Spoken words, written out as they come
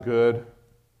Good.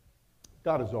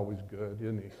 God is always good,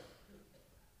 isn't he?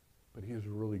 But he is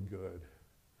really good.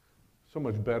 So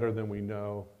much better than we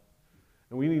know.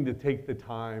 And we need to take the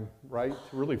time, right,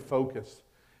 to really focus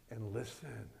and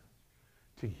listen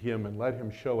to him and let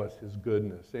him show us his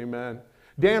goodness. Amen.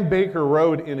 Dan Baker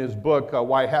wrote in his book,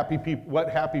 What Happy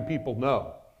People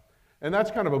Know. And that's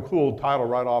kind of a cool title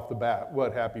right off the bat,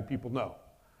 What Happy People Know.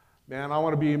 Man, I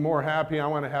want to be more happy. I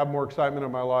want to have more excitement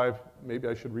in my life. Maybe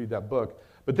I should read that book.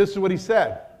 But this is what he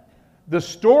said. The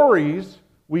stories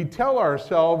we tell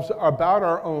ourselves about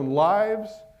our own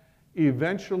lives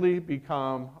eventually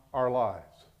become our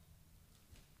lives.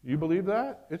 You believe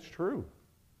that? It's true.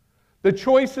 The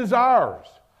choice is ours.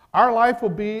 Our life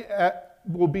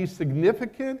will be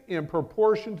significant in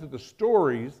proportion to the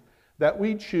stories that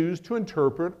we choose to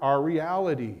interpret our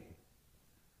reality.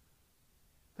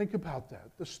 Think about that.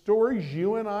 The stories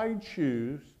you and I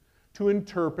choose to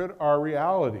interpret our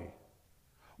reality.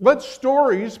 What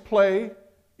stories play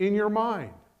in your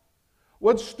mind?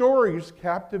 What stories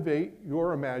captivate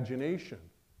your imagination?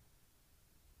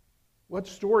 What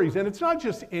stories? And it's not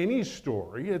just any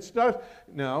story. It's not,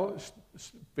 no,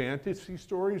 fantasy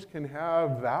stories can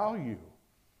have value.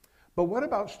 But what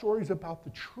about stories about the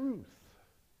truth?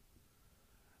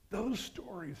 Those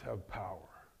stories have power.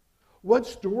 What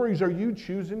stories are you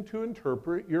choosing to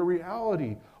interpret your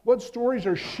reality? What stories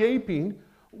are shaping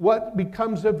what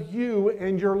becomes of you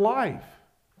and your life?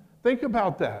 Think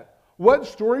about that. What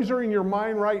stories are in your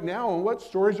mind right now, and what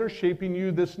stories are shaping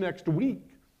you this next week,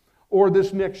 or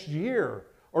this next year,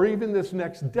 or even this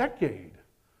next decade?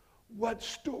 What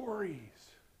stories?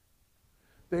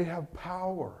 They have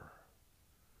power,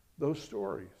 those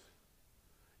stories.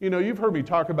 You know, you've heard me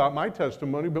talk about my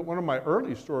testimony, but one of my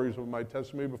early stories of my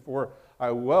testimony before I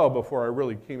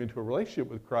really came into a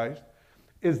relationship with Christ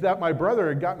is that my brother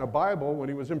had gotten a Bible when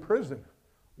he was in prison.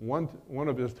 One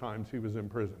of his times he was in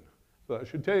prison. So that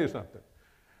should tell you something.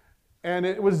 And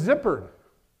it was zippered.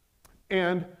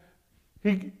 And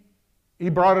he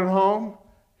brought it home,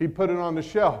 he put it on the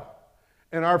shelf.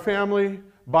 In our family,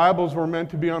 Bibles were meant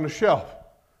to be on a shelf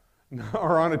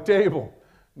or on a table.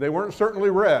 They weren't certainly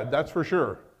read, that's for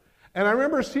sure. And I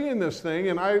remember seeing this thing,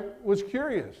 and I was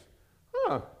curious.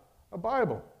 A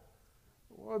Bible.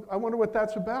 Well, I wonder what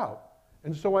that's about.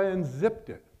 And so I unzipped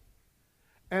it.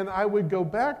 And I would go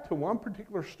back to one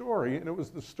particular story, and it was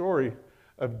the story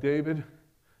of David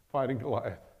fighting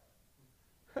Goliath.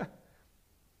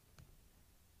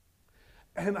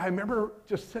 And I remember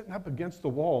just sitting up against the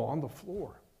wall on the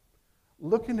floor,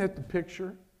 looking at the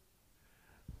picture,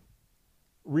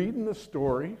 reading the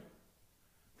story,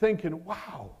 thinking,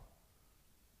 wow,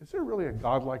 is there really a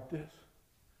God like this?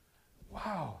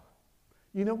 Wow.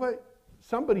 You know what?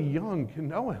 Somebody young can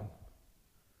know him.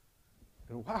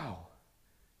 And wow,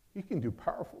 he can do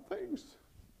powerful things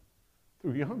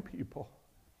through young people.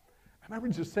 I remember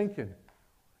just thinking,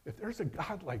 if there's a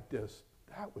God like this,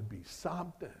 that would be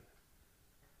something.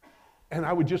 And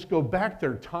I would just go back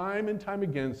there time and time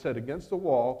again, sit against the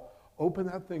wall, open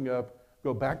that thing up,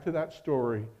 go back to that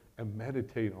story, and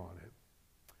meditate on it.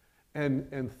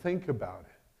 And think about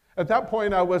it. At that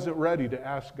point, I wasn't ready to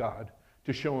ask God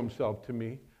to show himself to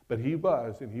me, but he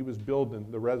was, and he was building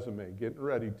the resume, getting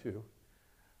ready to.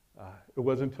 It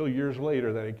wasn't until years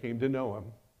later that I came to know him,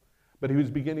 but he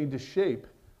was beginning to shape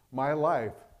my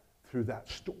life through that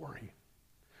story.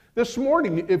 This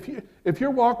morning, if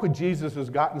your walk with Jesus has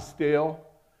gotten stale,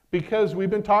 because we've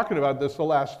been talking about this the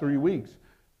last 3 weeks,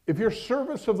 if your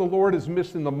service of the Lord is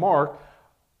missing the mark,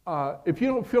 if you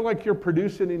don't feel like you're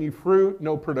producing any fruit,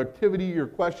 no productivity, you're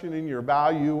questioning your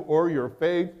value or your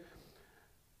faith,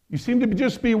 you seem to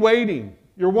just be waiting.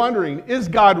 You're wondering, is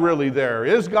God really there?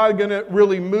 Is God going to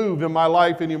really move in my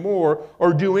life anymore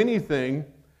or do anything?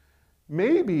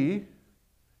 Maybe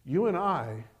you and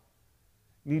I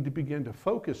need to begin to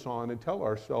focus on and tell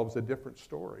ourselves a different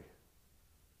story.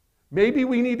 Maybe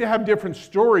we need to have different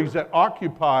stories that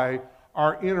occupy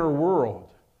our inner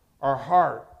world, our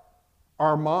heart,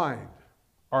 our mind,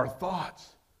 our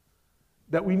thoughts.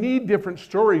 That we need different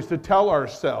stories to tell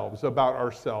ourselves about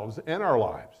ourselves and our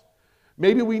lives.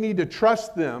 Maybe we need to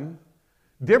trust them,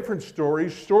 different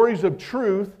stories, stories of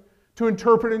truth, to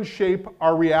interpret and shape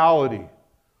our reality.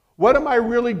 What am I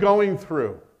really going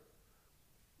through?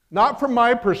 Not from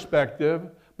my perspective,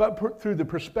 but through the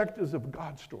perspectives of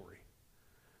God's story.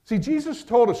 See, Jesus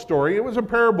told a story. It was a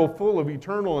parable full of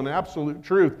eternal and absolute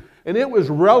truth, and it was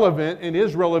relevant and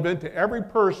is relevant to every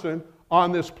person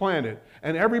on this planet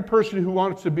and every person who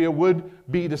wants to be a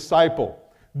would-be disciple.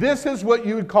 This is what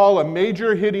you would call a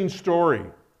major hitting story.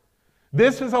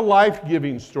 This is a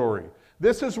life-giving story.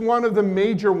 This is one of the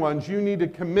major ones you need to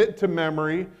commit to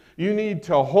memory. You need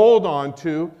to hold on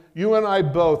to, you and I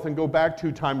both, and go back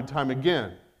to time and time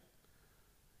again.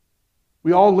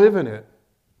 We all live in it.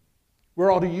 We're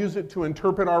all to use it to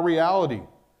interpret our reality.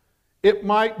 It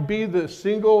might be the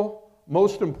single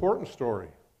most important story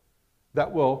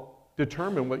that will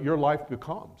determine what your life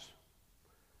becomes.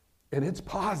 And it's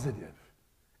positive.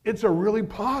 It's a really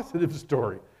positive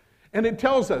story. And it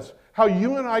tells us how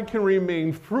you and I can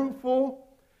remain fruitful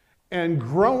and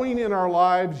growing in our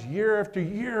lives year after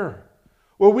year,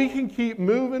 where we can keep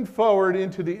moving forward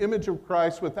into the image of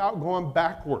Christ without going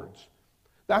backwards.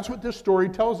 That's what this story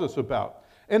tells us about.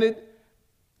 And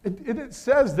it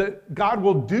says that God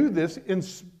will do this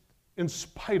in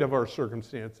spite of our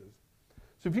circumstances.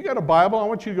 So if you got a Bible, I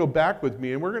want you to go back with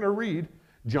me, and we're going to read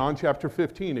John chapter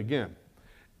 15 again.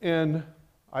 And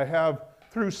I have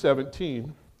through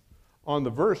 17 on the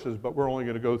verses, but we're only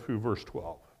going to go through verse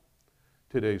 12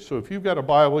 today. So if you've got a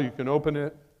Bible, you can open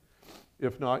it.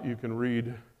 If not, you can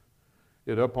read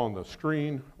it up on the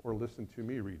screen or listen to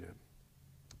me read it.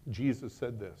 Jesus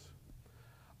said this,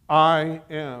 "I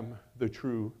am the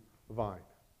true vine."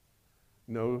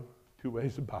 No two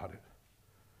ways about it.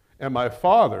 "And my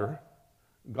Father,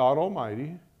 God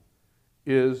Almighty,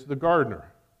 is the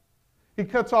gardener. He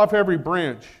cuts off every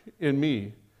branch in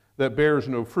me that bears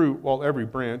no fruit, while every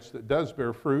branch that does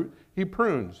bear fruit, he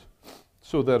prunes,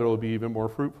 so that it will be even more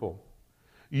fruitful.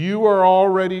 You are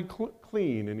already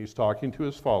clean," and he's talking to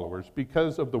his followers,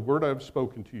 "because of the word I have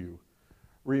spoken to you.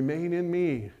 Remain in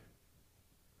me,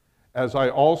 as I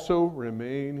also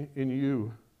remain in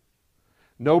you.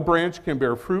 No branch can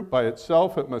bear fruit by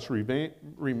itself. It must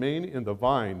remain in the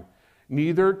vine.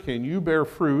 Neither can you bear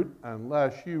fruit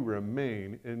unless you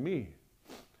remain in me."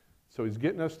 So he's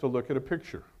getting us to look at a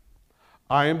picture.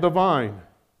 "I am the vine.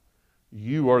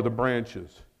 You are the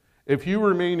branches. If you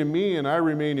remain in me and I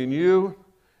remain in you,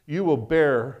 you will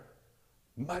bear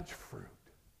much fruit."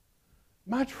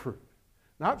 Much fruit.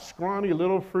 Not scrawny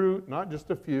little fruit, not just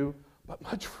a few, but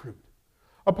much fruit.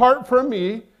 "Apart from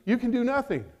me, you can do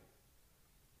nothing.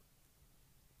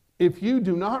 If you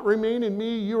do not remain in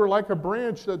me, you are like a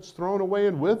branch that's thrown away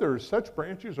and withers. Such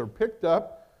branches are picked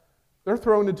up, they're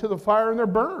thrown into the fire, and they're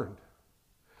burned.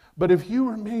 But if you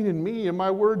remain in me and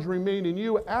my words remain in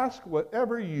you, ask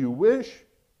whatever you wish,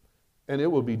 and it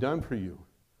will be done for you.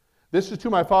 This is to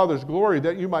my Father's glory,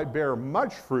 that you might bear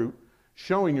much fruit,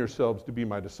 showing yourselves to be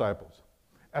my disciples.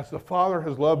 As the Father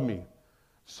has loved me,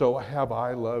 so have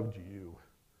I loved you.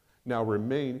 Now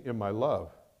remain in my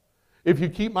love. If you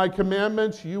keep my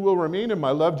commandments, you will remain in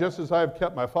my love, just as I have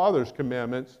kept my Father's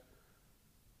commandments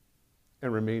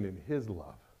and remain in his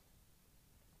love.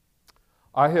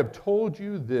 I have told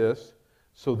you this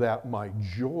so that my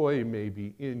joy may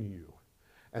be in you,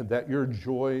 and that your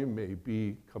joy may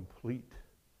be complete.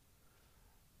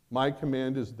 My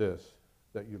command is this,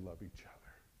 that you love each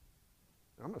other."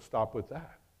 And I'm going to stop with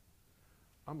that.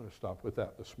 I'm going to stop with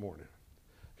that this morning.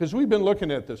 Because we've been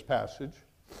looking at this passage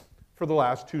for the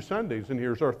last 2 Sundays, and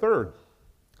here's our third.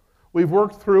 We've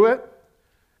worked through it,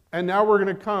 and now we're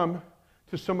going to come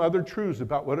to some other truths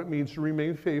about what it means to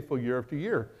remain faithful year after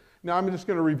year. Now I'm just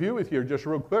going to review with you just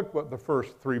real quick what the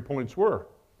first 3 points were.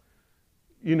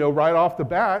 You know, right off the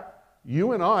bat,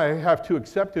 you and I have to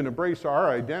accept and embrace our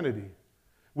identity.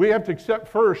 We have to accept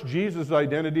first Jesus'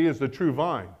 identity as the true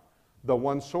vine, the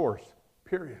one source,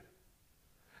 period.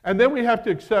 And then we have to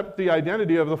accept the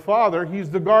identity of the Father. He's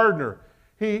the gardener.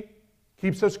 He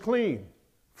keeps us clean,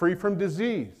 free from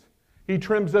disease. He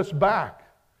trims us back.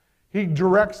 He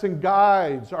directs and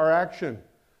guides our action.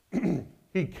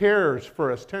 He cares for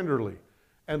us tenderly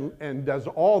and does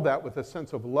all that with a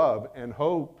sense of love and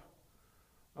hope.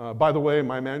 By the way,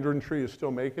 my mandarin tree is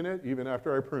still making it even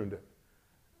after I pruned it.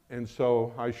 And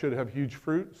so I should have huge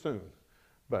fruit soon,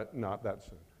 but not that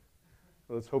soon.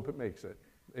 Let's hope it makes it.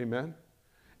 Amen?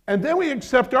 And then we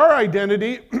accept our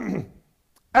identity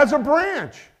as a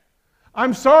branch.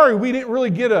 I'm sorry, we didn't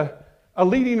really get a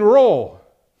leading role.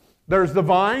 There's the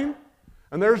vine,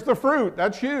 and there's the fruit.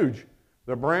 That's huge.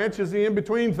 The branch is the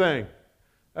in-between thing.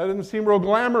 That doesn't seem real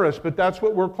glamorous, but that's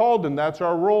what we're called, and that's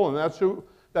our role, and that's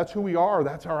who we are.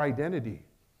 That's our identity.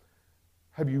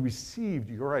 Have you received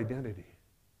your identity?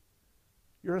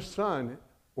 You're a son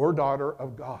or daughter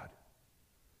of God,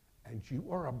 and you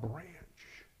are a branch.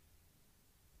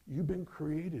 You've been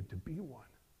created to be one.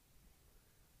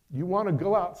 You want to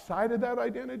go outside of that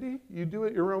identity? You do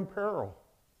at your own peril.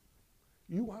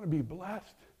 You want to be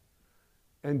blessed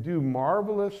and do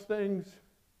marvelous things?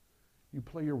 You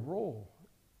play your role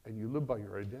and you live by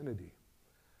your identity.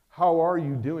 How are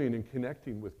you doing in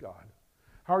connecting with God?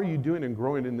 How are you doing in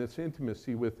growing in this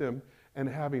intimacy with Him and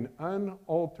having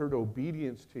unaltered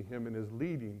obedience to him in his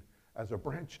leading as a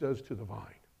branch does to the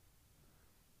vine.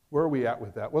 Where are we at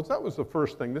with that? Well, that was the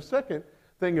first thing. The second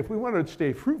thing, if we want to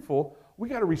stay fruitful, we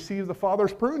got to receive the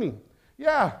Father's pruning.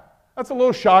 Yeah, that's a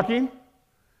little shocking.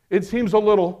 It seems a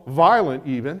little violent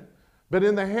even. But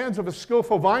in the hands of a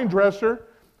skillful vine dresser,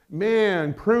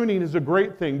 man, pruning is a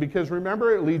great thing because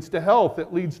remember, it leads to health.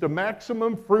 It leads to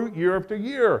maximum fruit year after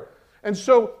year. And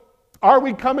so, are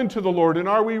we coming to the Lord and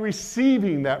are we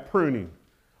receiving that pruning?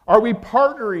 Are we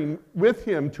partnering with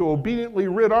him to obediently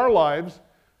rid our lives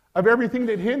of everything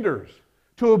that hinders,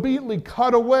 to obediently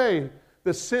cut away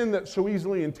the sin that so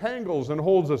easily entangles and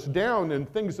holds us down and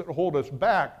things that hold us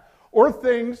back, or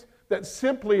things that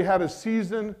simply had a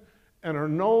season and are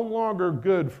no longer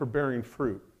good for bearing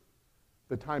fruit?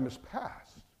 The time has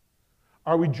passed.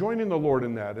 Are we joining the Lord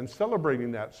in that and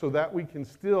celebrating that so that we can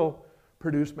still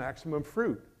produce maximum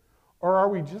fruit? Or are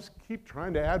we just keep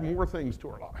trying to add more things to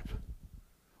our lives,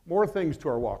 more things to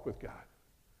our walk with God?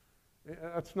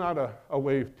 That's not a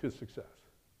way to success.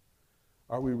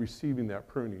 Are we receiving that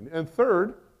pruning? And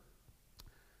third,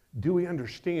 do we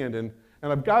understand? And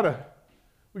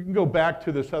we can go back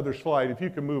to this other slide. If you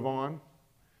can move on.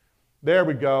 There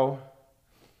we go.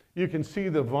 You can see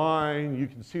the vine, you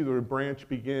can see the branch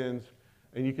begins,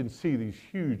 and you can see these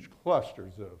huge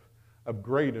clusters of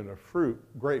grapes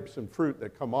and fruit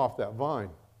that come off that vine.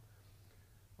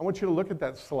 I want you to look at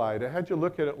that slide. I had you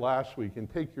look at it last week and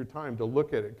take your time to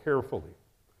look at it carefully.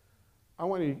 I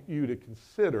want you to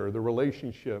consider the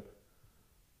relationship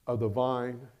of the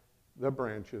vine, the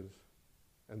branches,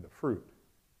 and the fruit.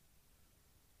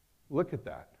 Look at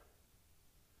that.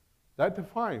 That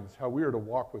defines how we are to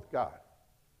walk with God.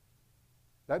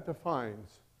 That defines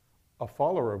a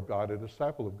follower of God, a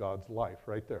disciple of God's life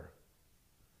right there.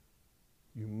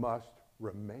 You must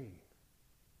remain.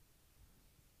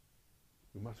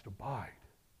 You must abide.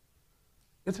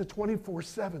 It's a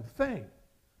 24/7 thing.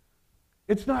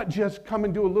 It's not just come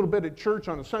and do a little bit at church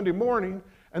on a Sunday morning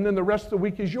and then the rest of the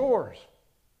week is yours.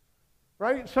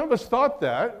 Right? Some of us thought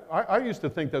that. I used to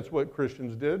think that's what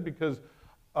Christians did because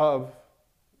of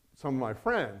some of my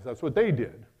friends. That's what they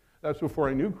did. That's before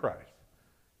I knew Christ.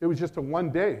 It was just a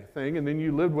one-day thing and then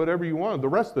you lived whatever you wanted the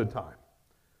rest of the time.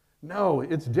 No,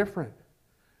 it's different.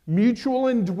 Mutual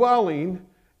indwelling,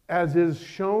 as is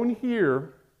shown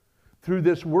here through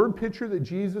this word picture that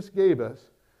Jesus gave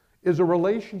us, is a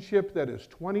relationship that is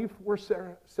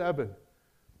 24/7.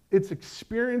 It's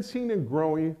experiencing and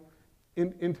growing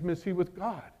in intimacy with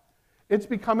God. It's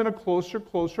becoming a closer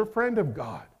friend of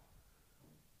God.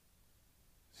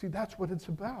 See, that's what it's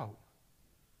about.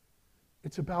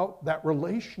 It's about that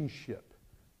relationship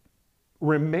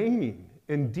remaining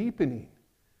and deepening.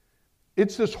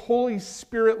 It's this Holy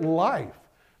Spirit life.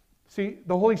 See,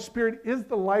 the Holy Spirit is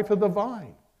the life of the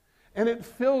vine. And it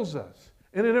fills us,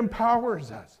 and it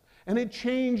empowers us, and it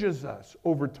changes us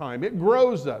over time. It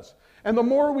grows us. And the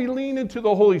more we lean into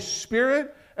the Holy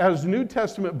Spirit as New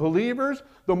Testament believers,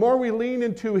 the more we lean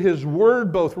into His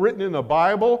Word, both written in the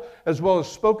Bible as well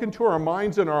as spoken to our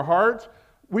minds and our hearts,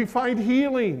 we find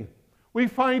healing. We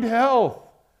find health.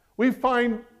 We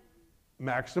find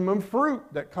maximum fruit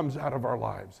that comes out of our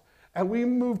lives. And we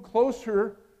move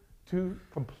closer to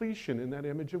completion in that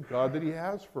image of God that He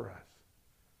has for us.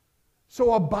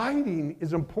 So abiding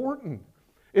is important.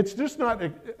 It's just not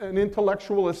an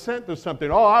intellectual assent to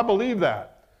something. Oh, I believe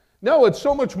that. No, it's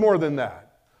so much more than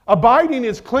that. Abiding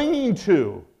is clinging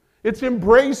to. It's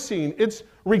embracing. It's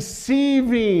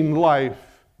receiving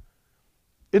life.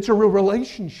 It's a real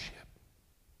relationship.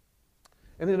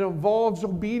 And it involves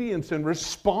obedience and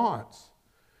response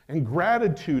and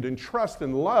gratitude and trust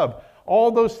and love.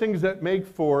 All those things that make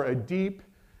for a deep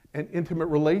and intimate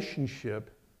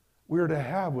relationship we are to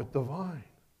have with the vine.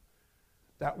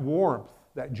 That warmth,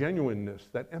 that genuineness,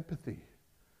 that empathy.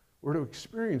 We're to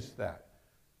experience that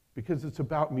because it's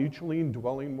about mutually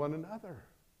indwelling one another.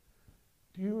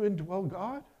 Do you indwell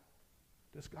God?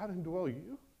 Does God indwell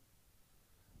you?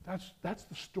 That's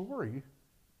the story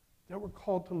that we're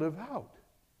called to live out.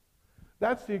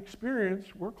 That's the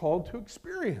experience we're called to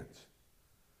experience.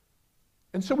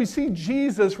 And so we see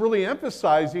Jesus really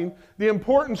emphasizing the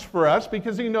importance for us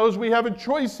because He knows we have a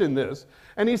choice in this.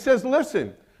 And He says,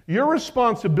 listen, your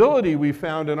responsibility, we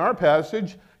found in our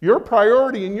passage, your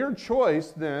priority and your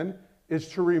choice then is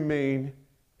to remain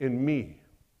in me.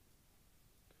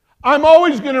 I'm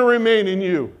always going to remain in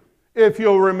you if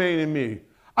you'll remain in me.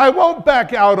 I won't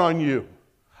back out on you.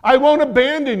 I won't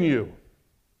abandon you.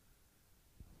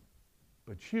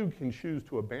 But you can choose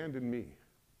to abandon me.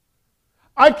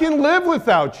 I can live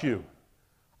without you.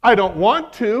 I don't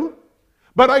want to,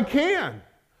 but I can.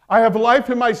 I have life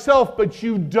in myself, but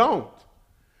you don't.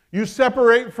 You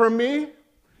separate from me,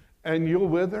 and you'll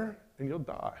wither, and you'll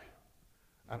die.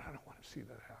 And I don't want to see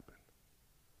that happen.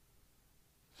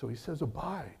 So he says,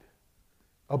 abide.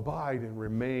 Abide and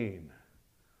remain.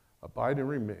 Abide and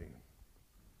remain.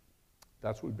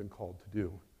 That's what we've been called to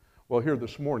do. Well, here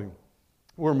this morning,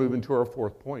 we're moving to our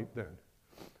fourth point then.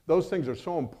 Those things are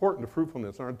so important to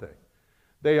fruitfulness, aren't they?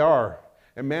 They are.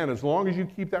 And man, as long as you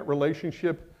keep that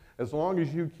relationship, as long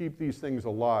as you keep these things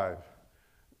alive,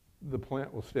 the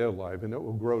plant will stay alive and it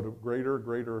will grow to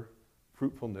greater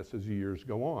fruitfulness as the years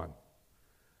go on.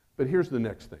 But here's the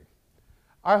next thing.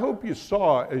 I hope you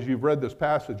saw, as you've read this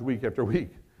passage week after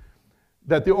week,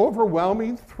 that the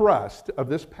overwhelming thrust of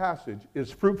this passage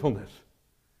is fruitfulness.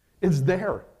 It's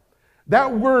there.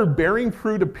 That word, bearing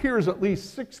fruit, appears at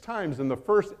least 6 times in the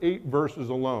first 8 verses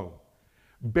alone.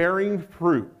 Bearing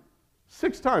fruit.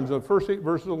 6 times in the first 8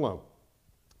 verses alone.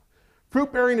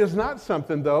 Fruit bearing is not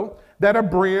something, though, that a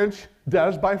branch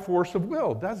does by force of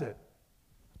will, does it?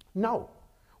 No.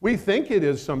 We think it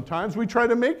is sometimes. We try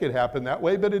to make it happen that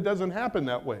way, but it doesn't happen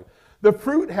that way. The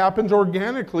fruit happens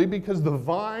organically because the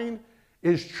vine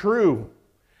is true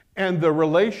and the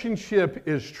relationship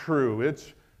is true.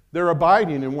 They're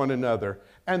abiding in one another.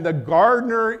 And the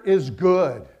gardener is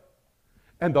good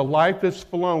and the life is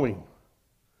flowing.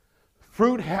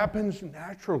 Fruit happens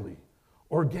naturally,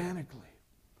 organically,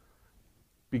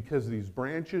 because these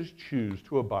branches choose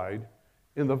to abide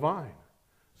in the vine.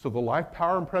 So the life,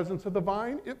 power, and presence of the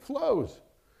vine, it flows.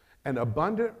 And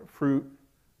abundant fruit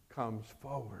comes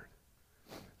forward.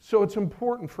 So it's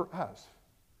important for us,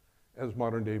 as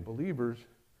modern-day believers,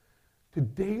 to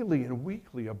daily and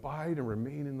weekly abide and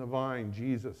remain in the vine,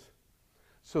 Jesus,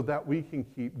 so that we can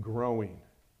keep growing.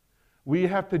 We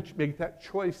have to make that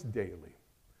choice daily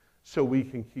so we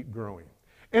can keep growing.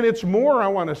 And it's more, I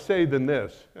want to say, than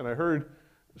this. And I heard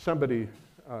somebody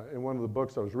in one of the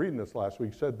books I was reading this last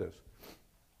week said this.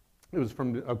 It was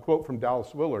from a quote from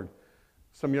Dallas Willard.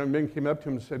 Some young men came up to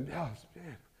him and said, Dallas,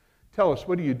 man, tell us,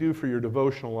 what do you do for your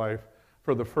devotional life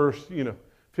for the first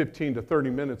 15 to 30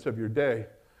 minutes of your day?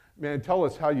 Man, tell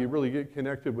us how you really get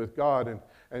connected with God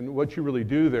and what you really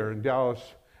do there. And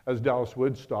Dallas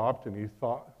Wood stopped and he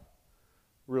thought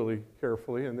really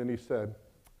carefully, and then he said,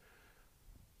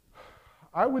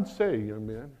 I would say, young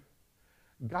man,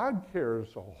 God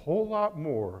cares a whole lot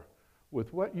more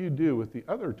with what you do with the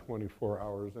other 24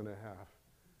 hours and a half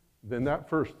than that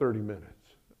first 30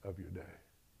 minutes of your day.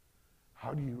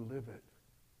 How do you live it?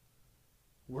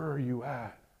 Where are you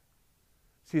at?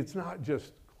 See, it's not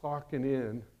just clocking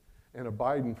in and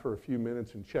abiding for a few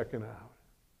minutes and checking out.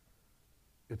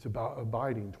 It's about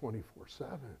abiding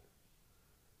 24/7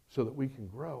 so that we can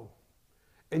grow.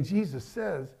 And Jesus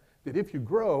says that if you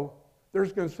grow,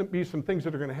 there's going to be some things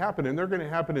that are going to happen, and they're going to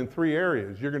happen in 3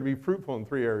 areas. You're going to be fruitful in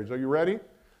 3 areas. Are you ready?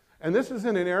 And this is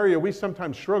in an area we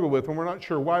sometimes struggle with, and we're not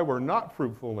sure why we're not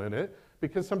fruitful in it,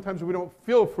 because sometimes we don't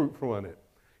feel fruitful in it.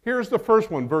 Here's the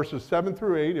first one, verses 7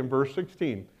 through 8 and verse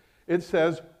 16. It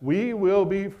says, we will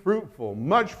be fruitful,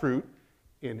 much fruit,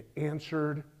 in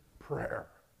answered prayer.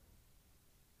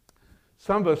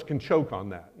 Some of us can choke on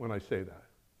that when I say that.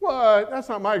 What? That's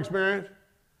not my experience.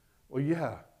 Well,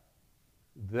 yeah.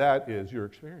 That is your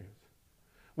experience.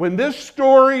 When this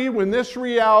story, when this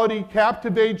reality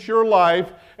captivates your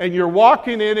life and you're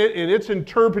walking in it and it's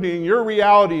interpreting your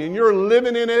reality and you're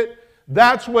living in it,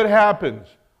 that's what happens.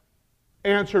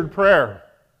 Answered prayer.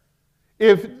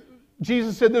 If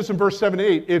Jesus said this in verse 7 to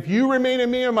 8, if you remain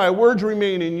in me and my words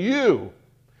remain in you,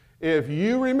 if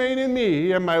you remain in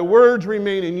me and my words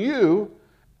remain in you,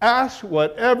 ask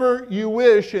whatever you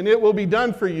wish and it will be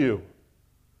done for you.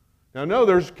 Now, no,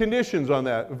 there's conditions on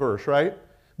that verse, right?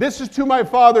 This is to my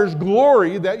Father's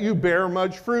glory that you bear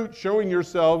much fruit, showing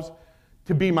yourselves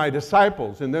to be my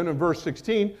disciples. And then in verse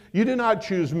 16, you did not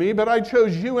choose me, but I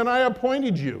chose you and I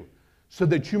appointed you so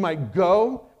that you might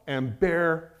go and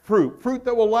bear fruit. Fruit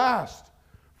that will last.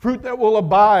 Fruit that will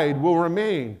abide, will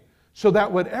remain. So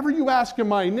that whatever you ask in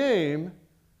my name,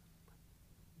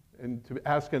 and to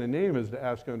ask in a name is to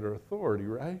ask under authority,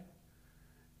 right?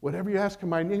 Whatever you ask in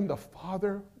my name, the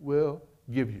Father will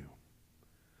give you.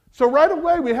 So right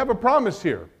away, we have a promise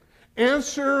here.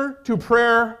 Answer to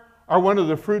prayer are one of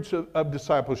the fruits of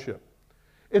discipleship.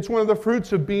 It's one of the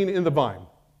fruits of being in the vine.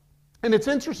 And it's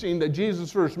interesting that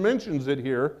Jesus first mentions it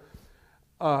here,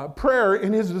 prayer,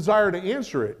 and his desire to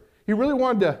answer it. He really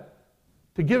wanted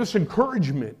to give us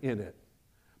encouragement in it,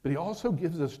 but he also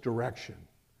gives us direction.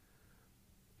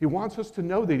 He wants us to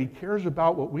know that he cares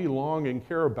about what we long and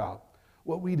care about,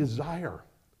 what we desire.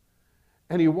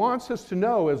 And he wants us to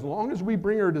know, as long as we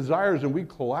bring our desires and we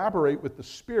collaborate with the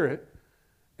Spirit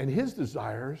and his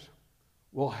desires,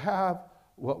 we'll have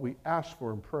what we ask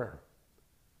for in prayer.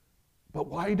 But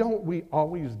why don't we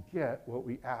always get what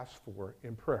we ask for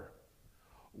in prayer?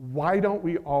 Why don't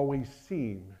we always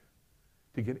seem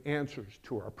to get answers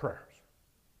to our prayers?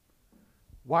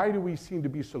 Why do we seem to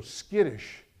be so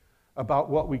skittish about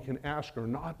what we can ask or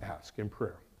not ask in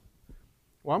prayer?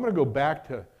 Well, I'm going to go back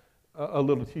to a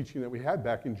little teaching that we had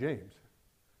back in James.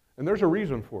 And there's a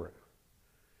reason for it.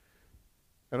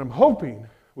 And I'm hoping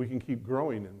we can keep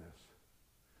growing in this.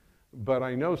 But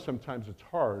I know sometimes it's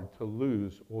hard to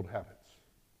lose old habits.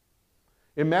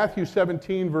 In Matthew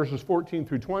 17, verses 14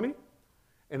 through 20,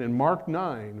 and in Mark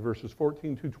 9, verses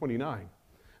 14 through 29,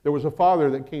 there was a father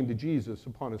that came to Jesus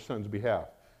upon his son's behalf.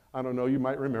 I don't know, you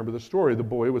might remember the story. The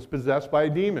boy was possessed by a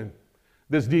demon.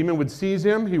 This demon would seize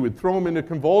him. He would throw him into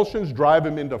convulsions, drive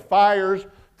him into fires,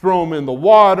 throw him in the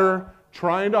water,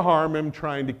 trying to harm him,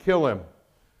 trying to kill him.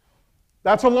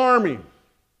 That's alarming.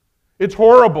 It's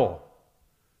horrible.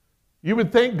 You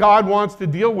would think God wants to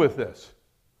deal with this.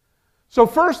 So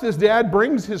first, his dad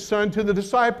brings his son to the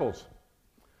disciples.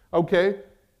 Okay,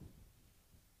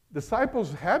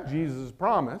 disciples have Jesus'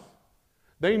 promise.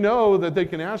 They know that they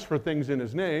can ask for things in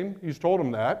his name. He's told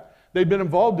them that. They've been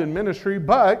involved in ministry,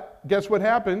 but guess what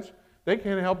happens? They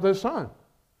can't help their son.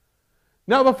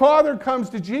 Now the father comes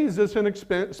to Jesus and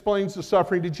explains the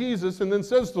suffering to Jesus and then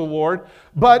says to the Lord,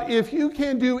 "But if you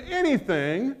can do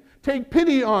anything, take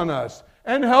pity on us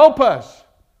and help us."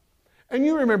 And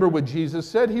you remember what Jesus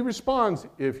said. He responds,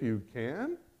 if you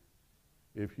can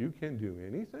do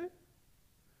anything.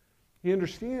 He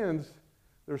understands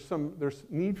there's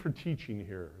need for teaching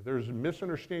here. There's a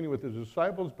misunderstanding with his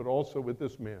disciples, but also with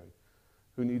this man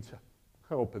who needs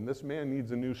help. And this man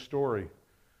needs a new story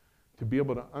to be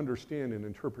able to understand and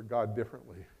interpret God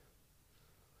differently.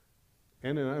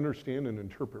 And to understand and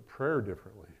interpret prayer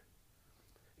differently.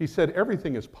 He said,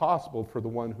 everything is possible for the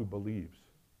one who believes.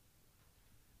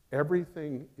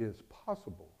 Everything is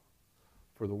possible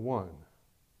for the one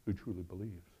who truly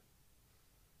believes.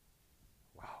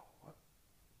 Wow.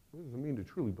 What does it mean to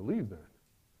truly believe then?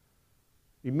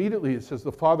 Immediately it says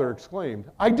the father exclaimed,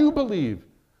 "I do believe,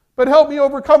 but help me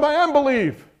overcome my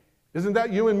unbelief." Isn't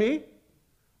that you and me?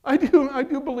 I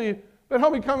do believe, but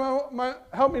help me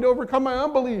to overcome my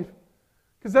unbelief.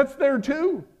 Because that's there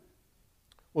too.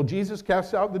 Well, Jesus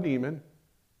casts out the demon,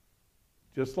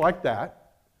 just like that.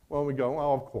 Well, we go,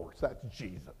 well, of course, that's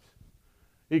Jesus.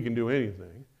 He can do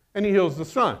anything. And he heals the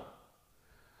son.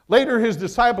 Later, his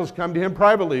disciples come to him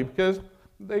privately because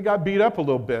they got beat up a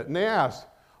little bit. And they asked,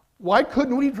 why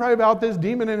couldn't we drive out this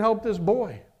demon and help this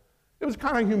boy? It was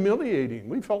kind of humiliating.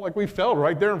 We felt like we fell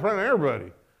right there in front of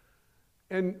everybody.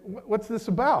 And what's this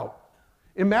about?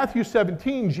 In Matthew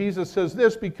 17, Jesus says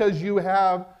this, because you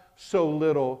have so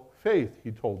little faith,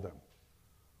 he told them.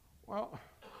 Well,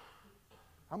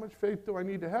 how much faith do I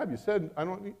need to have? You said,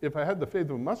 if I had the faith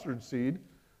of a mustard seed,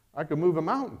 I could move a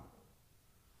mountain.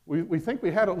 We think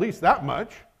we had at least that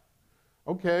much.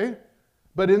 Okay.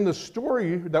 But in the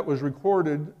story that was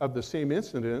recorded of the same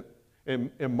incident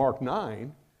in Mark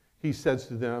 9, he says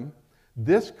to them,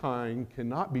 this kind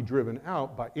cannot be driven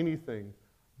out by anything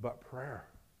but prayer.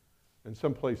 In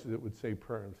some places it would say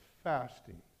prayer and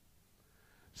fasting.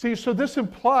 See, so this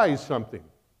implies something,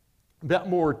 that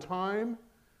more time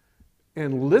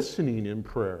and listening in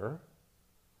prayer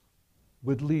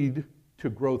would lead to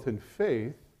growth in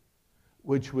faith,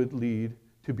 which would lead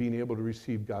to being able to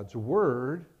receive God's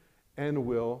word and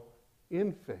will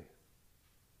in faith.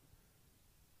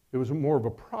 It was more of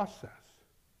a process.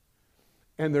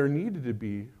 And there needed to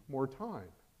be more time.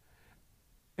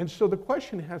 And so the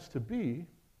question has to be,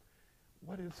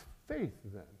 what is faith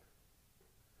then?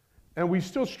 And we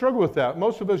still struggle with that.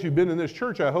 Most of us who've been in this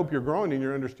church, I hope you're growing in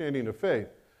your understanding of faith.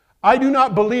 I do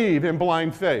not believe in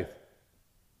blind faith.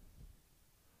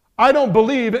 I don't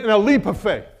believe in a leap of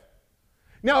faith.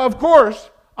 Now, of course,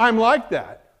 I'm like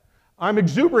that. I'm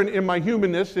exuberant in my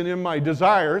humanness and in my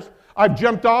desires. I've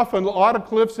jumped off on a lot of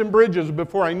cliffs and bridges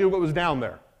before I knew what was down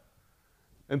there.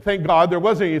 And thank God there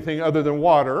wasn't anything other than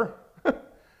water.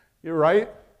 You're right?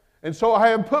 And so I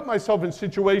have put myself in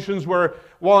situations where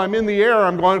while I'm in the air,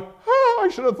 I'm going, oh, I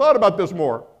should have thought about this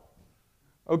more.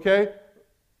 Okay?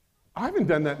 I haven't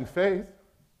done that in faith.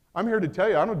 I'm here to tell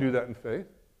you, I don't do that in faith.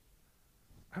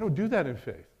 I don't do that in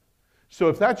faith. So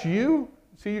if that's you,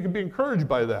 see, you can be encouraged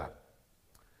by that.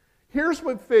 Here's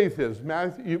what faith is.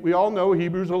 We all know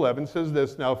Hebrews 11 says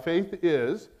this. Now, faith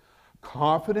is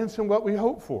confidence in what we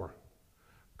hope for.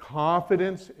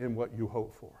 Confidence in what you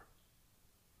hope for.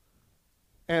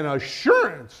 And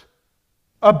assurance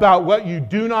about what you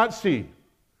do not see.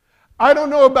 I don't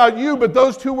know about you, but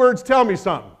those two words tell me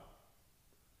something.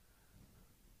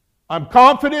 I'm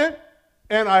confident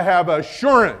and I have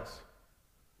assurance.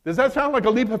 Does that sound like a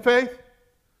leap of faith?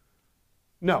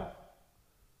 No.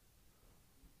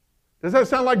 Does that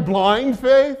sound like blind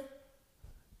faith?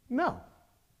 No.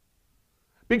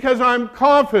 Because I'm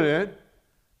confident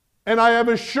and I have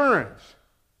assurance.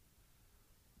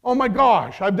 Oh my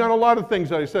gosh, I've done a lot of things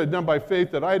that I said done by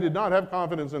faith that I did not have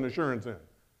confidence and assurance in.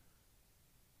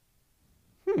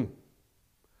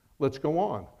 Let's go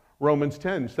on. Romans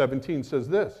 10:17 says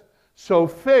this. So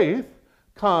faith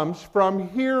comes from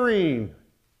hearing,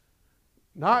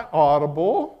 not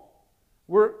audible.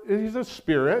 He's a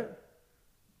spirit.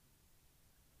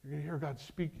 You're going to hear God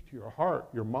speak to your heart,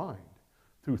 your mind,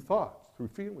 through thoughts, through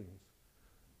feelings,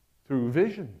 through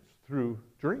visions, through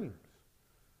dreams,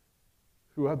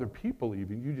 through other people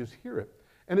even. You just hear it.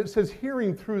 And it says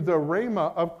hearing through the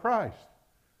rhema of Christ,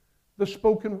 the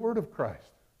spoken word of Christ.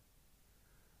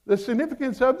 The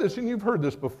significance of this, and you've heard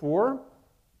this before,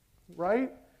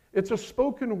 right? It's a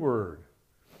spoken word.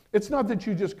 It's not that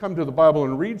you just come to the Bible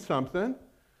and read something.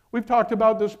 We've talked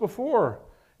about this before.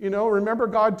 You know, remember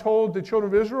God told the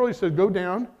children of Israel, he said, go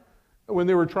down. When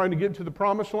they were trying to get to the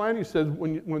promised land, he said,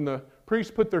 when the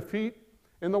priests put their feet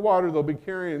in the water, they'll be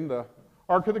carrying the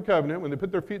Ark of the Covenant. When they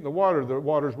put their feet in the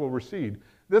waters will recede.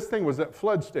 This thing was at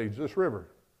flood stage, this river.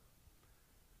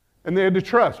 And they had to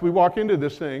trust. We walk into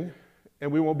this thing,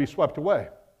 and we won't be swept away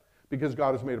because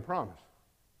God has made a promise.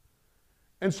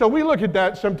 And so we look at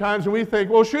that sometimes and we think,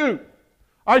 well, shoot,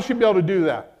 I should be able to do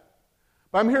that.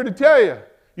 But I'm here to tell you,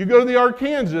 you go to the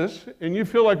Arkansas and you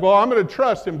feel like, well, I'm going to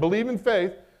trust and believe in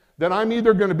faith that I'm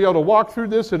either going to be able to walk through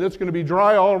this and it's going to be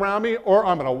dry all around me, or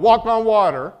I'm going to walk on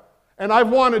water. And I've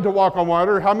wanted to walk on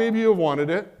water. How many of you have wanted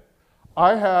it?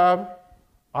 I have.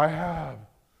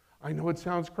 I know it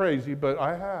sounds crazy, but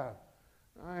I have.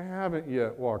 I haven't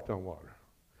yet walked on water.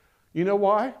 You know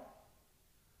why?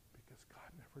 Because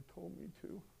God never told me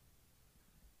to.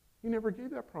 He never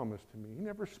gave that promise to me. He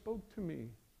never spoke to me.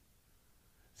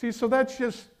 See, so that's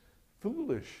just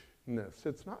foolishness.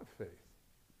 It's not faith.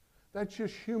 That's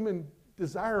just human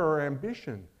desire or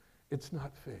ambition. It's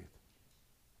not faith.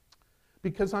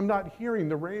 Because I'm not hearing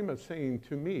the rhema saying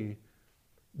to me,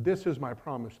 this is my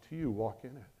promise to you, walk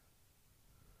in it.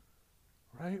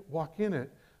 Right? Walk in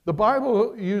it. The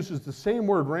Bible uses the same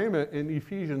word rhema in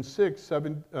Ephesians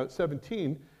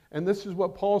 6:17, and this is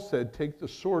what Paul said, take the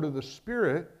sword of the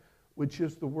Spirit, which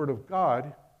is the word of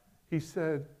God. He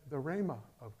said, the rhema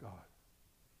of God.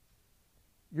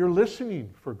 You're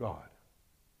listening for God.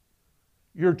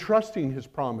 You're trusting his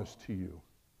promise to you.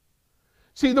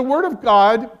 See, the word of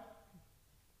God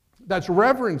that's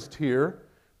reverenced here,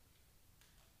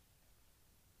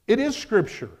 it is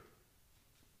Scripture.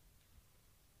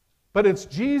 But it's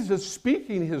Jesus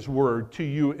speaking his word to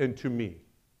you and to me,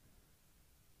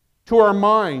 to our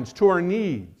minds, to our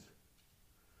needs.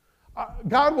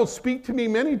 God will speak to me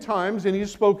many times, and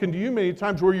he's spoken to you many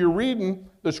times, where you're reading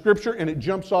the Scripture and it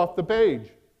jumps off the page.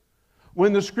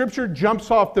 When the Scripture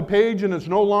jumps off the page and it's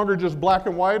no longer just black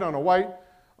and white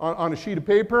on a sheet of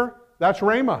paper, that's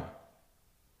rhema.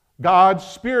 God's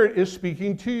Spirit is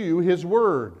speaking to you his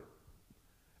word,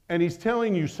 and he's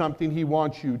telling you something he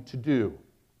wants you to do.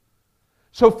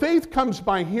 So faith comes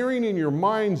by hearing in your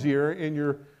mind's ear, in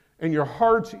your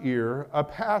heart's ear, a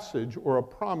passage or a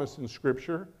promise in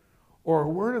Scripture, or a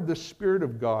word of the Spirit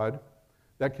of God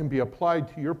that can be applied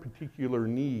to your particular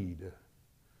need.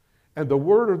 And the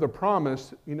word or the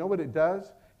promise, you know what it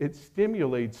does? It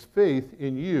stimulates faith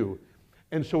in you.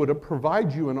 And so it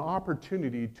provides you an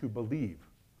opportunity to believe.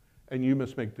 And you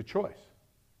must make the choice.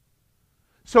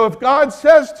 So if God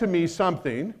says to me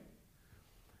something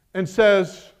and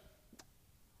says,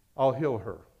 I'll heal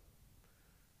her.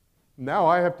 Now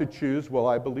I have to choose, will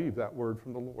I believe that word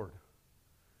from the Lord?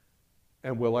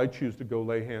 And will I choose to go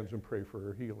lay hands and pray for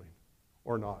her healing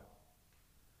or not?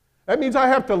 That means I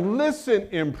have to listen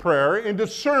in prayer and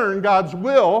discern God's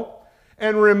will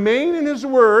and remain in his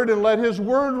word and let his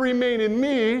word remain in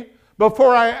me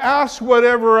before I ask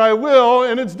whatever I will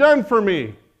and it's done for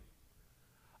me.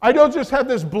 I don't just have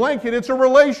this blanket, it's a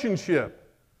relationship.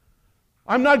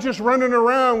 I'm not just running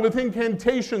around with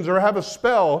incantations or have a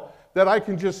spell that I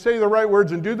can just say the right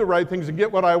words and do the right things and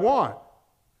get what I want.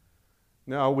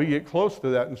 Now, we get close to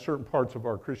that in certain parts of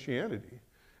our Christianity,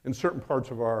 in certain parts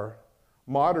of our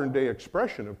modern day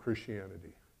expression of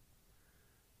Christianity.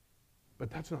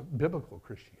 But that's not biblical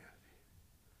Christianity.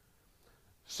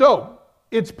 So,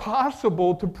 it's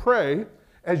possible to pray,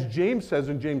 as James says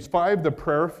in James 5, the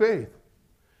prayer of faith.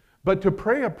 But to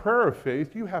pray a prayer of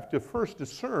faith, you have to first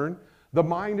discern the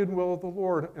mind and will of the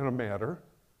Lord in a matter.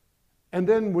 And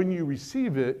then when you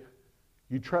receive it,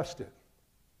 you trust it.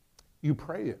 You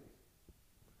pray it.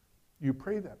 You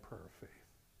pray that prayer of faith.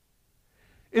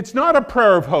 It's not a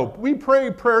prayer of hope. We pray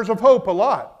prayers of hope a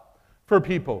lot for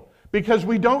people because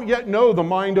we don't yet know the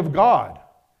mind of God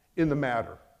in the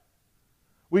matter.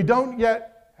 We don't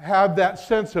yet have that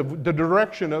sense of the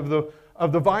direction of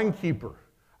the vine keeper,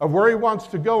 of where he wants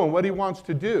to go and what he wants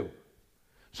to do.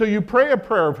 So you pray a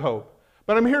prayer of hope.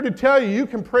 But I'm here to tell you, you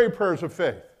can pray prayers of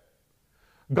faith.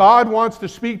 God wants to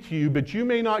speak to you, but you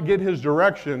may not get his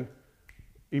direction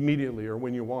immediately or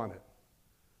when you want it.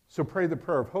 So pray the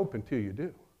prayer of hope until you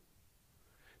do.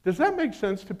 Does that make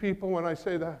sense to people when I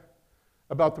say that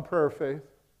about the prayer of faith?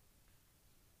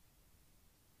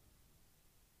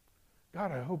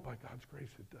 God, I hope by God's grace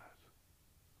it does.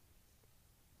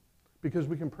 Because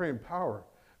we can pray in power.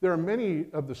 There are many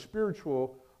of the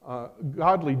spiritual,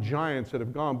 godly giants that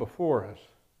have gone before us,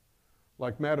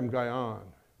 like Madame Guyon,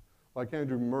 like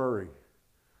Andrew Murray,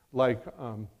 like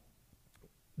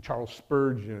Charles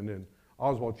Spurgeon and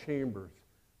Oswald Chambers.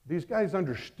 These guys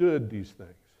understood these things.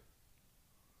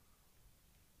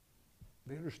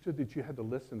 They understood that you had to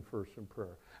listen first in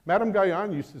prayer. Madame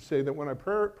Guyon used to say that when I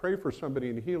pray for somebody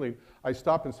in healing, I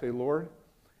stop and say, Lord,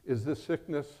 is this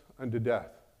sickness unto death?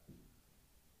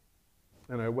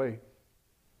 And I wait.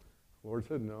 The Lord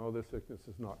said, no, this sickness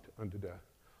is not unto death.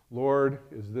 Lord,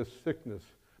 is this sickness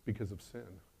because of sin?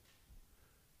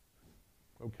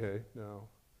 Okay, now,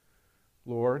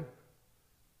 Lord,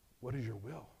 what is your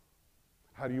will?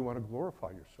 How do you want to glorify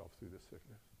yourself through this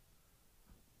sickness?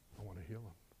 I want to heal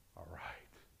him. All right.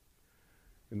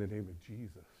 In the name of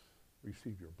Jesus,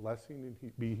 receive your blessing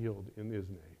and be healed in his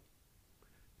name.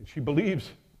 And she believes.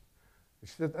 She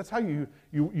said, that's how you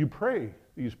pray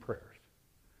these prayers.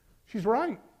 She's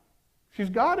right. She's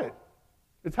got it.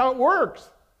 It's how it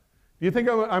works. Do you think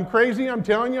I'm crazy? I'm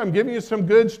telling you, I'm giving you some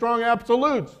good, strong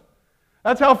absolutes.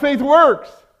 That's how faith works.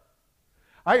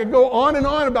 I could go on and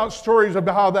on about stories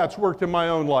about how that's worked in my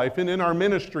own life and in our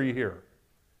ministry here.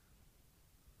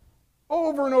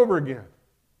 Over and over again.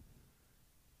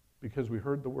 Because we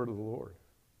heard the word of the Lord.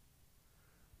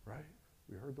 Right?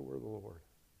 We heard the word of the Lord.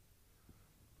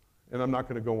 And I'm not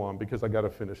going to go on because I got to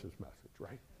finish this message,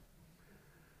 right?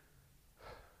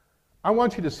 I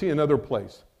want you to see another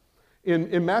place.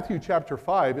 In Matthew chapter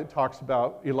 5, it talks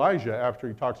about Elijah after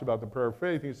he talks about the prayer of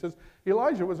faith. He says,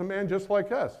 Elijah was a man just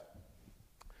like us.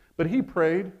 But he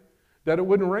prayed that it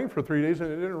wouldn't rain for 3 days,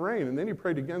 and it didn't rain. And then he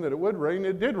prayed again that it would rain, and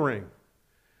it did rain.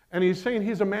 And he's saying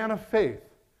he's a man of faith.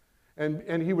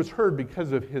 And he was heard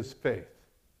because of his faith.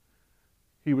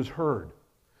 He was heard.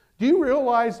 Do you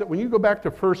realize that when you go back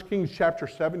to 1 Kings chapter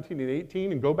 17 and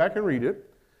 18 and go back and read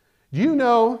it, do you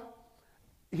know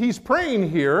he's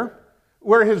praying here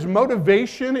where his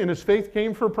motivation and his faith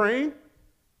came for praying? Do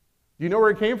you know where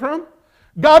it came from?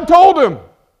 God told him.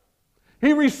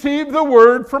 He received the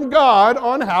word from God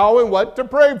on how and what to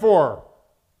pray for.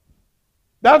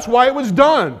 That's why it was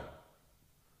done.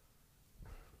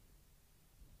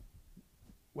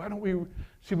 Why don't we,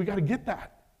 see, we got to get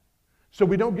that so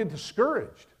we don't get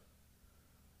discouraged.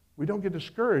 We don't get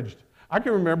discouraged. I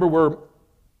can remember where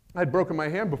I'd broken my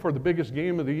hand before the biggest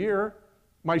game of the year,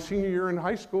 my senior year in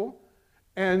high school,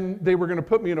 and they were going to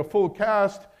put me in a full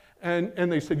cast,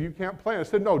 and they said, you can't play. I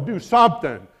said, no, do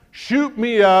something. Shoot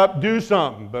me up, do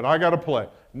something, but I got to play.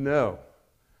 No.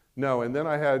 And then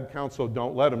I had counsel,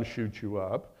 don't let them shoot you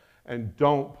up, and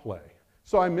don't play.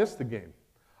 So I missed the game.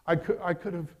 I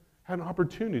could have had an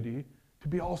opportunity to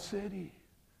be all city.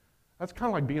 That's kind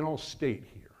of like being all state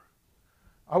here.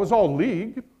 I was all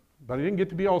league, but I didn't get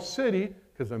to be all city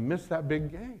because I missed that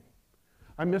big game.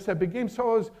 I missed that big game,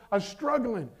 so I was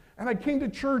struggling. And I came to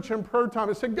church in prayer time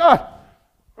and said, God,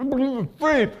 I believe in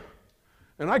faith.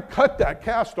 And I cut that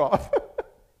cast off.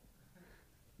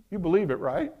 You believe it,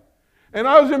 right? And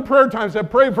I was in prayer time and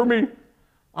said, pray for me.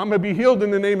 I'm going to be healed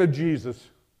in the name of Jesus.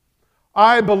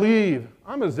 I believe.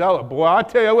 I'm a zealot, boy. I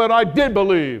tell you what, I did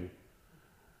believe.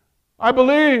 I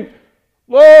believed.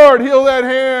 Lord, heal that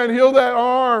hand, heal that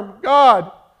arm.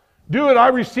 God, do it. I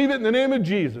receive it in the name of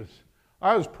Jesus.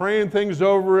 I was praying things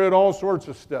over it, all sorts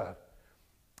of stuff.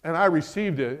 And I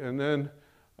received it. And then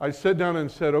I sat down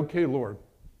and said, okay, Lord,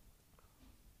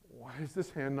 why is this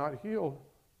hand not healed?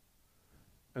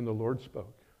 And the Lord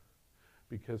spoke,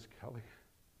 because Kelly,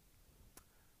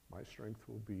 my strength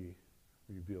will be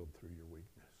revealed through your weakness.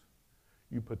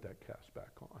 You put that cast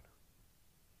back on.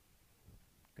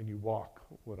 And you walk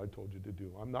what I told you to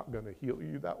do. I'm not going to heal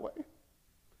you that way.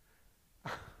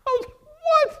 I was like,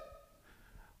 what?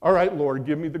 All right, Lord,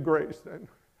 give me the grace then.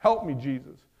 Help me,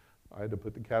 Jesus. I had to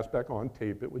put the cast back on,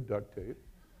 tape it with duct tape.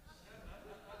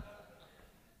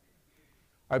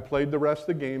 I played the rest of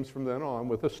the games from then on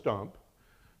with a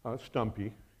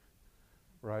stumpy,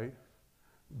 right?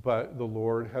 But the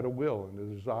Lord had a will and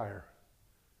a desire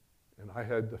And I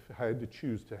had to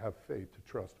choose to have faith, to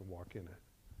trust and walk in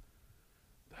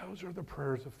it. Those are the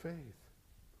prayers of faith.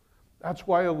 That's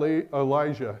why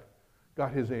Elijah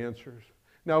got his answers.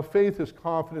 Now, faith is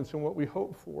confidence in what we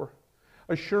hope for,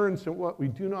 assurance in what we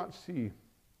do not see.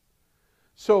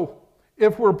 So,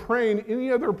 if we're praying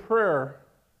any other prayer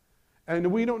and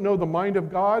we don't know the mind of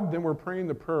God, then we're praying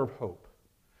the prayer of hope.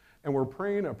 And we're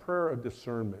praying a prayer of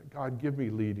discernment. God, give me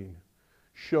leading.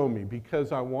 Show me,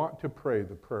 because I want to pray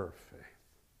the prayer of faith.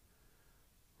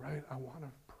 Right? I want to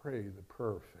pray the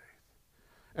prayer of faith.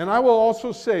 And I will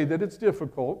also say that it's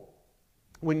difficult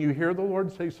when you hear the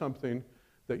Lord say something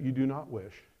that you do not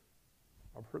wish.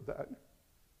 I've heard that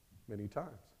many times.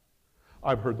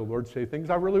 I've heard the Lord say things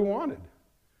I really wanted.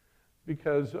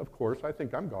 Because, of course, I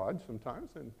think I'm God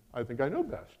sometimes, and I think I know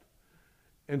best.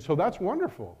 And so that's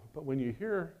wonderful. But when you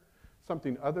hear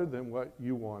something other than what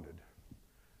you wanted,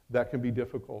 that can be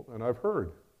difficult. And I've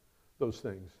heard those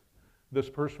things. This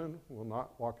person will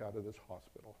not walk out of this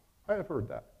hospital. I have heard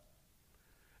that.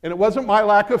 And it wasn't my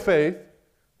lack of faith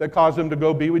that caused him to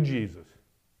go be with Jesus.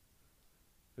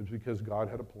 It was because God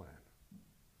had a plan.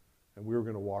 And we were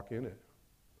going to walk in it.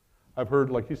 I've heard,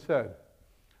 like you said,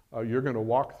 you're going to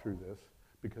walk through this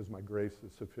because my grace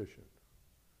is sufficient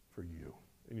for you.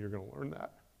 And you're going to learn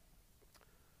that.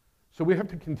 So we have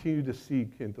to continue to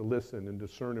seek and to listen and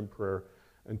discern in prayer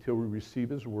until we receive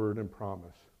his word and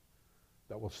promise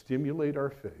that will stimulate our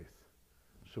faith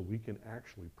so we can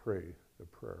actually pray the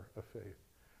prayer of faith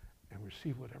and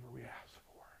receive whatever we ask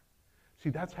for. See,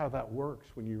 that's how that works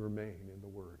when you remain in the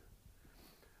word.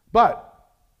 But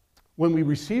when we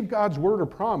receive God's word or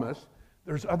promise,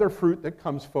 there's other fruit that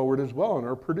comes forward as well and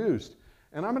are produced.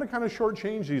 And I'm going to kind of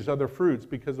shortchange these other fruits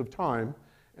because of time,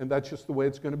 and that's just the way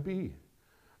it's going to be.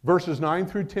 Verses 9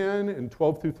 through 10 and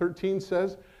 12 through 13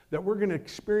 says that we're going to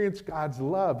experience God's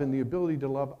love and the ability to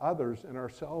love others and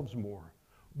ourselves more.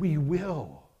 We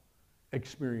will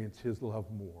experience his love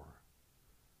more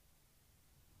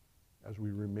as we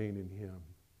remain in him.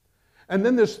 And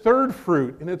then this third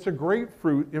fruit, and it's a great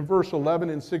fruit in verse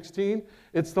 11 and 16.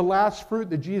 It's the last fruit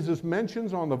that Jesus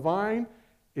mentions on the vine,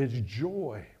 is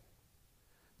joy.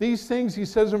 These things, he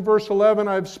says in verse 11,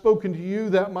 I have spoken to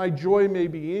you that my joy may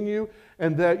be in you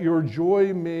and that your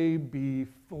joy may be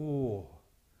full.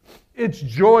 It's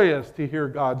joyous to hear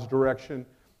God's direction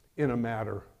in a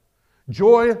matter.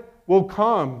 Joy will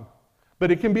come,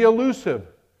 but it can be elusive.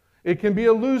 It can be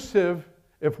elusive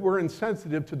if we're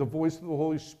insensitive to the voice of the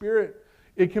Holy Spirit.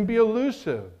 It can be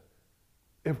elusive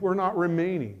if we're not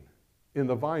remaining in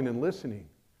the vine and listening.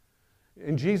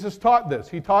 And Jesus taught this.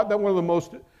 He taught that one of the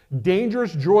most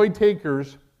dangerous joy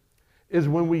takers is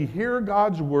when we hear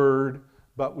God's word,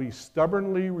 but we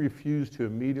stubbornly refuse to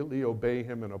immediately obey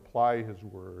him and apply his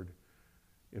word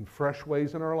in fresh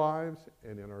ways in our lives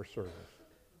and in our service.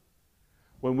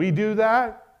 When we do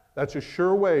that, that's a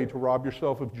sure way to rob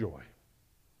yourself of joy.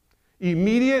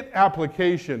 Immediate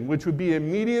application, which would be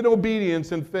immediate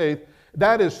obedience and faith,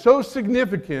 that is so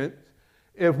significant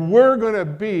if we're going to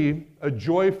be a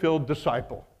joy-filled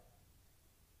disciple.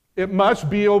 It must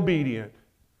be obedient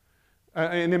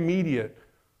and immediate.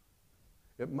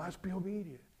 It must be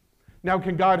obedient. Now,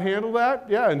 can God handle that?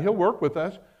 Yeah, and he'll work with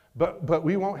us, but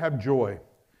we won't have joy.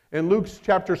 In Luke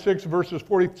chapter 6, verses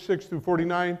 46 through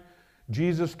 49,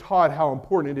 Jesus taught how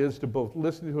important it is to both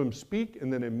listen to him speak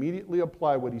and then immediately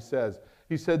apply what he says.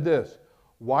 He said this,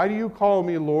 why do you call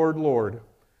me Lord, Lord,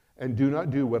 and do not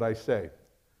do what I say?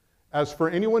 As for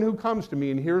anyone who comes to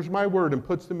me and hears my word and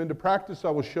puts them into practice, I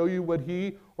will show you what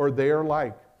he or they are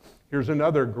like. Here's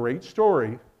another great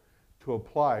story to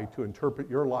apply, to interpret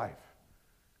your life,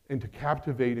 and to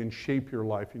captivate and shape your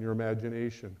life and your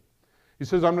imagination. He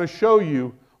says, I'm going to show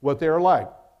you what they are like.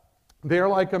 They are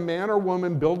like a man or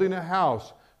woman building a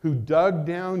house who dug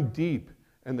down deep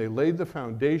and they laid the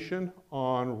foundation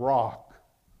on rock.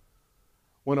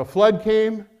 When a flood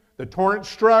came, the torrent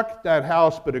struck that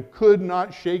house, but it could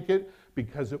not shake it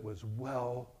because it was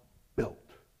well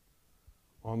built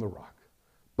on the rock.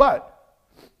 But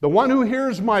the one who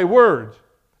hears my words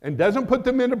and doesn't put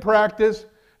them into practice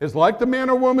is like the man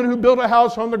or woman who built a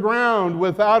house on the ground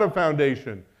without a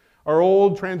foundation. Our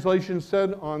old translation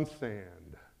said on sand.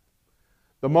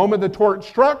 The moment the torrent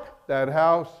struck that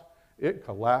house, it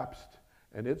collapsed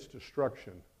and its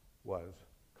destruction was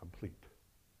complete.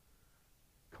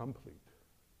 Complete.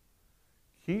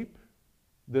 Keep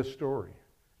this story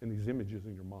and these images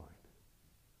in your mind.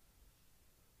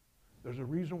 There's a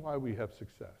reason why we have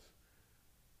success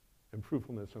and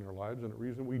fruitfulness in our lives and a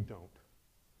reason we don't.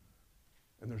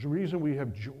 And there's a reason we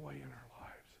have joy in our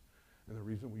lives and the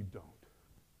reason we don't.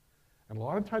 And a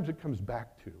lot of times it comes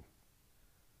back to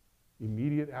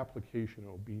immediate application and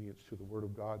obedience to the Word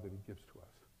of God that he gives to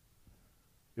us.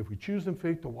 If we choose in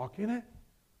faith to walk in it,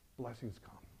 blessings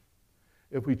come.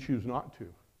 If we choose not to,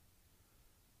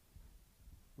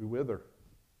 we wither.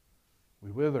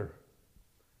 We wither.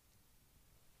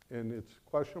 And it's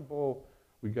questionable.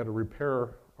 We've got to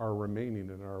repair our remaining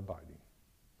and our abiding.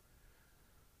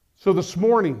 So this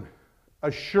morning,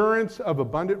 assurance of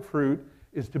abundant fruit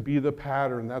is to be the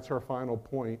pattern. That's our final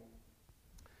point.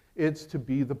 It's to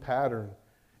be the pattern.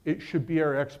 It should be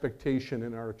our expectation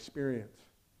and our experience.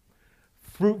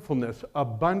 Fruitfulness,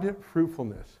 abundant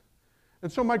fruitfulness.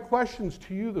 And so my questions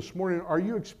to you this morning, are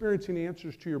you experiencing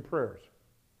answers to your prayers?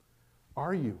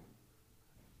 Are you?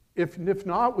 If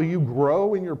not, will you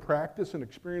grow in your practice and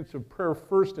experience of prayer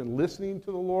first in listening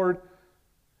to the Lord,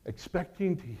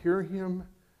 expecting to hear him,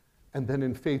 and then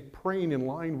in faith praying in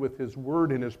line with his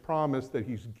word and his promise that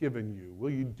he's given you? Will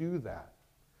you do that?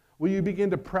 Will you begin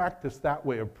to practice that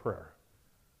way of prayer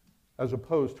as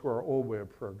opposed to our old way of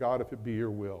prayer? God, if it be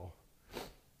your will.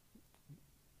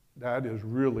 That is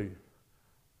really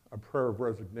a prayer of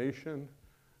resignation,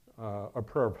 a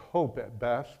prayer of hope at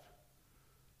best,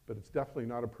 but it's definitely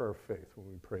not a prayer of faith when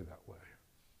we pray that way.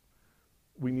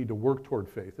 We need to work toward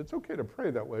faith. It's okay to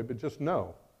pray that way, but just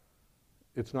know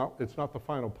it's not the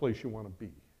final place you want to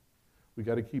be. We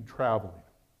got to keep traveling.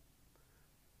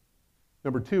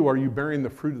 Number 2, are you bearing the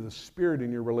fruit of the Spirit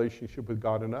in your relationship with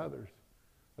God and others,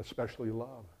 especially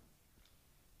love?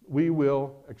 We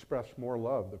will express more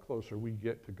love the closer we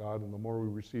get to God and the more we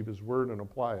receive his word and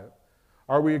apply it.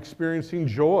 Are we experiencing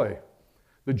joy?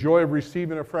 The joy of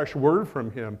receiving a fresh word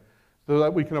from him so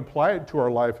that we can apply it to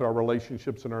our life, our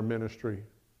relationships, and our ministry.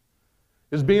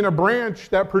 Is being a branch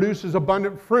that produces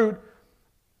abundant fruit.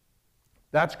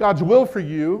 That's God's will for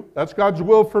you. That's God's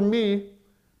will for me.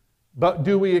 But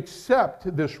do we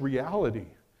accept this reality,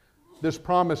 this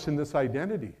promise, and this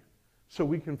identity so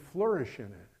we can flourish in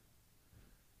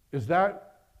it?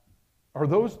 Are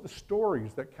those the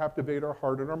stories that captivate our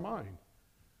heart and our mind?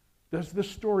 Does this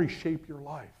story shape your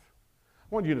life?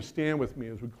 I want you to stand with me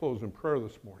as we close in prayer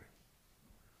this morning.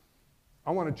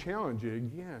 I want to challenge you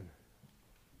again.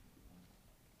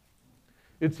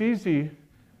 It's easy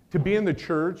to be in the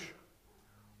church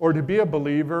or to be a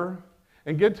believer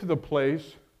and get to the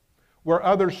place where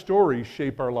other stories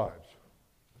shape our lives.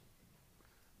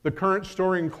 The current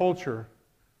story and culture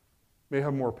may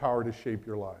have more power to shape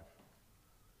your life.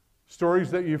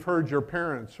 Stories that you've heard your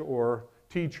parents or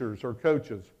teachers or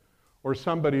coaches or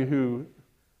somebody who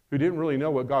didn't really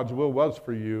know what God's will was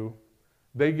for you,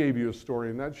 they gave you a story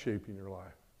and that's shaping your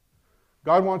life.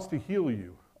 God wants to heal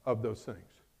you of those things.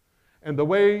 And the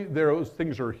way those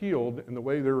things are healed and the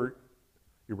way they're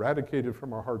eradicated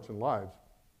from our hearts and lives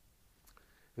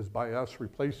is by us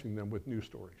replacing them with new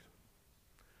stories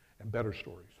and better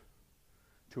stories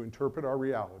to interpret our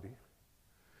reality,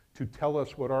 to tell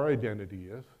us what our identity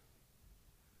is,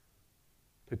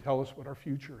 to tell us what our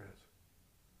future is.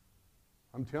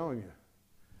 I'm telling you.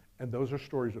 And those are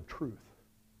stories of truth.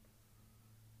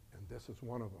 And this is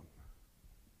one of them.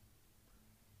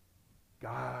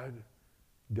 God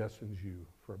destines you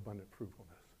for abundant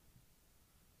fruitfulness.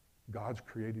 God's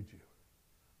created you.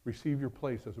 Receive your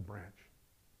place as a branch.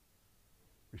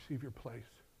 Receive your place.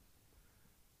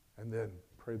 And then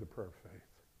pray the prayer of faith.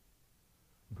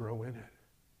 Grow in it.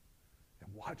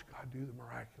 And watch God do the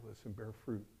miraculous and bear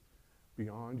fruit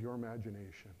beyond your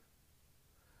imagination.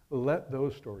 Let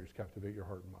those stories captivate your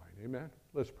heart and mind. Amen?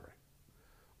 Let's pray.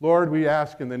 Lord, we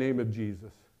ask in the name of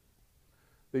Jesus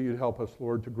that you'd help us,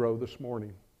 Lord, to grow this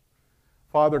morning.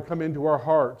 Father, come into our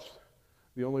hearts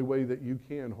the only way that you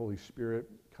can, Holy Spirit.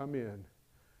 Come in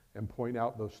and point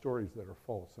out those stories that are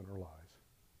false in our lives.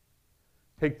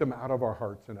 Take them out of our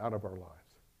hearts and out of our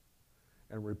lives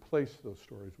and replace those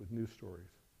stories with new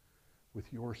stories, with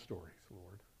your stories,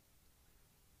 Lord,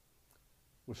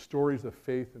 with stories of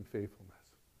faith and faithfulness,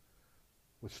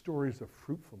 with stories of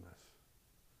fruitfulness,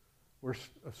 with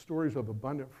stories of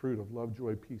abundant fruit of love,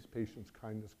 joy, peace, patience,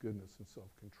 kindness, goodness, and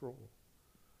self-control.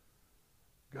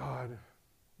 God,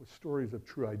 with stories of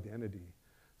true identity,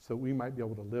 so we might be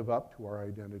able to live up to our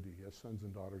identity as sons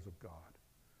and daughters of God.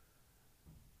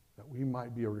 That we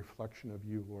might be a reflection of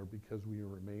you, Lord, because we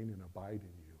remain and abide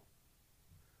in you.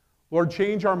 Lord,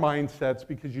 change our mindsets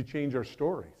because you change our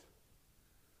stories.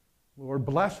 Lord,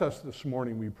 bless us this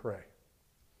morning, we pray.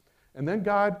 And then,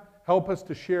 God, help us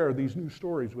to share these new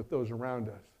stories with those around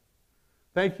us.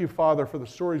 Thank you, Father, for the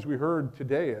stories we heard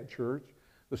today at church,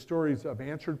 the stories of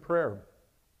answered prayer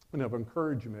and of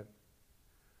encouragement.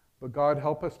 But God,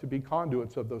 help us to be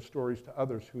conduits of those stories to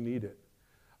others who need it,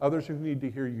 others who need to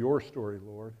hear your story,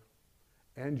 Lord,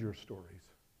 and your stories.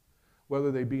 whether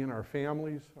they be in our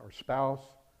families, our spouse,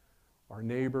 our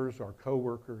neighbors, our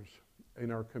coworkers,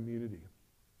 in our community.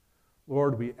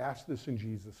 Lord, we ask this in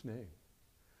Jesus' name.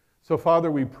 So, Father,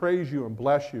 we praise you and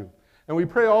bless you. And we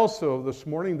pray also this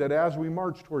morning that as we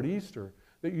march toward Easter,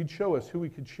 that you'd show us who we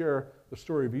could share the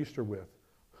story of Easter with,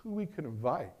 who we could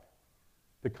invite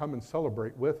to come and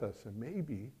celebrate with us, and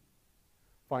maybe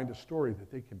find a story that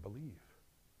they can believe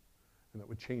and that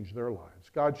would change their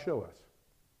lives. God, show us.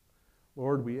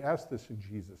 Lord, we ask this in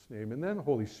Jesus' name. And then,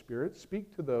 Holy Spirit,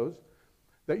 speak to those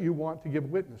that you want to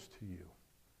give witness to you,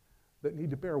 that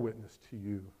need to bear witness to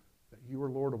you, that you are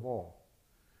Lord of all,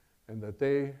 and that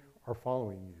they are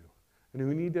following you, and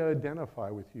who need to identify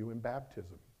with you in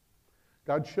baptism.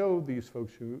 God, show these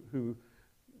folks who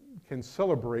can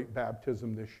celebrate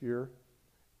baptism this year,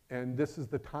 and this is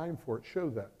the time for it. Show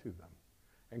that to them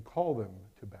and call them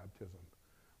to baptism.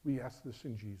 We ask this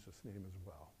in Jesus' name as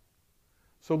well.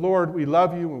 So, Lord, we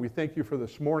love you and we thank you for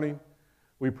this morning.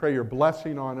 We pray your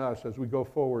blessing on us as we go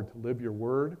forward to live your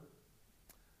word,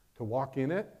 to walk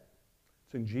in it.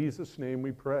 It's in Jesus' name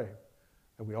we pray.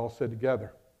 And we all said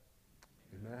together,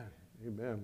 amen. Amen.